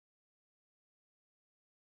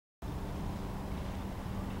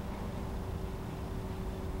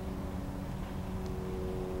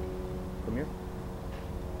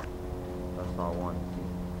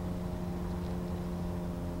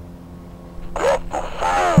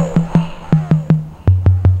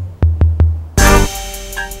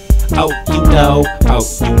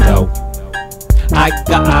you know, I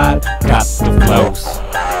got the flows.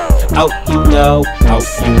 Oh, you know,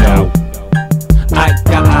 I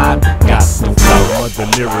got the flow. I'm the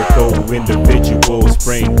lyrical individuals,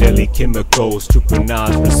 brain deadly chemicals to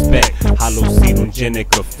pronounce respect,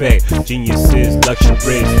 hallucinogenic effect, geniuses,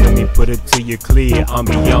 luxuries. Let me put it to you clear, I'm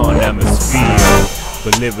beyond atmosphere.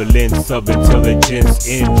 Benevolence of intelligence,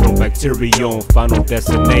 enterobacterial, final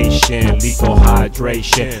destination, lethal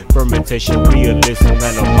hydration, fermentation, realism,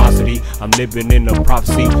 animosity. I'm living in a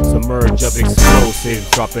prophecy, submerge of explosives,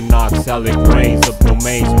 dropping oxalic grains of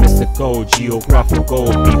domains, mystical, geographical,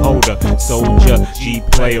 beholder, soldier,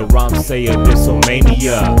 G-player, rhyme sayer,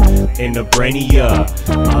 dysomania, in the brainia.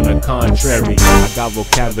 On the contrary, I got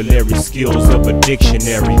vocabulary skills of a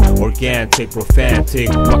dictionary, organic, profantic,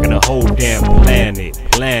 rocking the whole damn planet.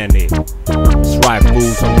 That's right,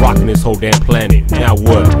 fools, I'm rocking this whole damn planet. Now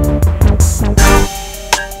what?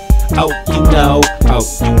 Oh, you know,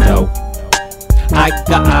 I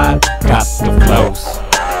got the flows.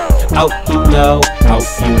 Oh, you know,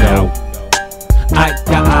 I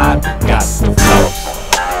got the flows.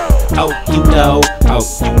 Oh, you know,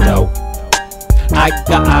 I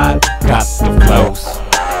got the flows.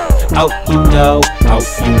 Oh, you know,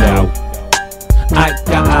 I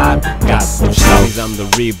got the flows. I'm the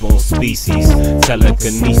reborn species,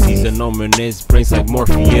 telekinesis, anomalous brains like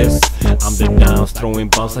Morpheus. I'm the downs, throwing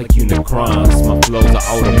bombs like Unicrons. My flows are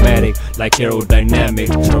automatic, like aerodynamic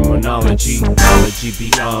terminology. Knowledge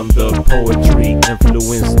beyond the poetry,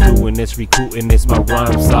 influence doing this, recruiting this. My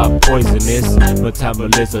rhymes are poisonous,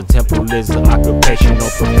 metabolism, temporalism, occupational,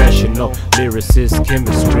 professional, lyricist,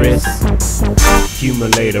 chemistress,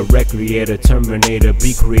 accumulator, recreator, terminator,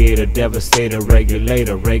 be creator, devastator, regulator.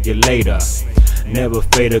 Never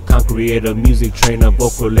fader, concreator, music trainer,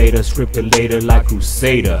 vocalator, scriptulator, like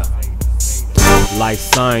crusader. Life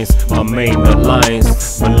science, my main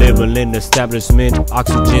alliance, malevolent establishment,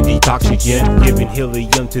 oxygen, detoxygen, giving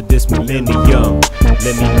helium to this millennium.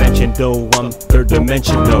 Let me mention though, I'm third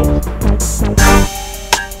dimensional.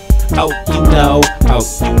 Oh, you know,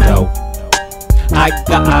 I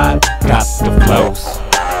got the flows.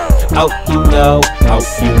 Oh, you know,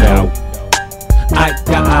 I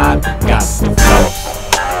got the flows.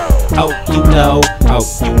 Oh, you know,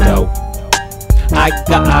 I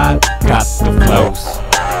got the flows.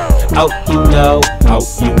 Oh,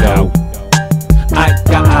 you know, I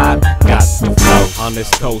got the flows. On this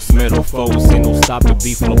coast, metal foes, ain't no stop to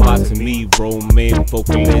be phlebotomy. Roman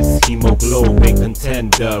vocalist, hemoglobin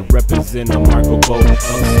contender, represent a remarkable,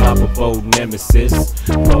 unstoppable nemesis.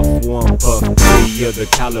 Puff 1, Puff 3 of the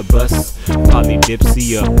calibus,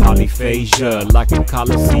 polydipsia, polyphasia, like a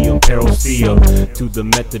coliseum, parousia. To the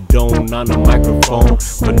methadone on a microphone,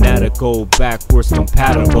 fanatical, backwards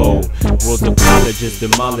compatible. World's apologists,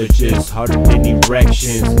 demologist, harder than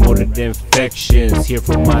erections, more than infections. Here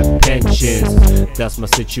for my pensions, that's my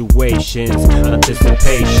situations,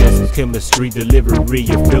 anticipations, chemistry, delivery,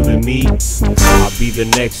 you're feeling me? I'll be the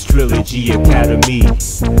next trilogy academy,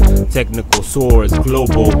 technical swords,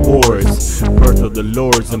 global wars, birth of the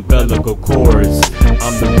lords, umbilical cords.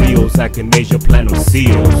 I'm the reals, echinacea, plant of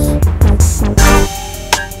seals.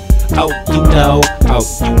 Oh, you know,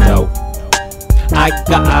 I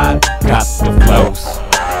got the flows.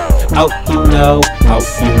 Oh, you know,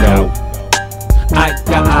 I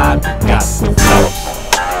got the flows.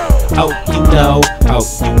 Oh, you know,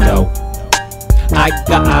 I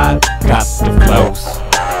got the flows.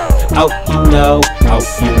 Oh,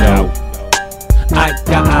 you know, I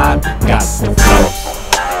got the flows.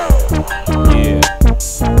 Yeah,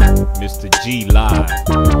 Mr. G live.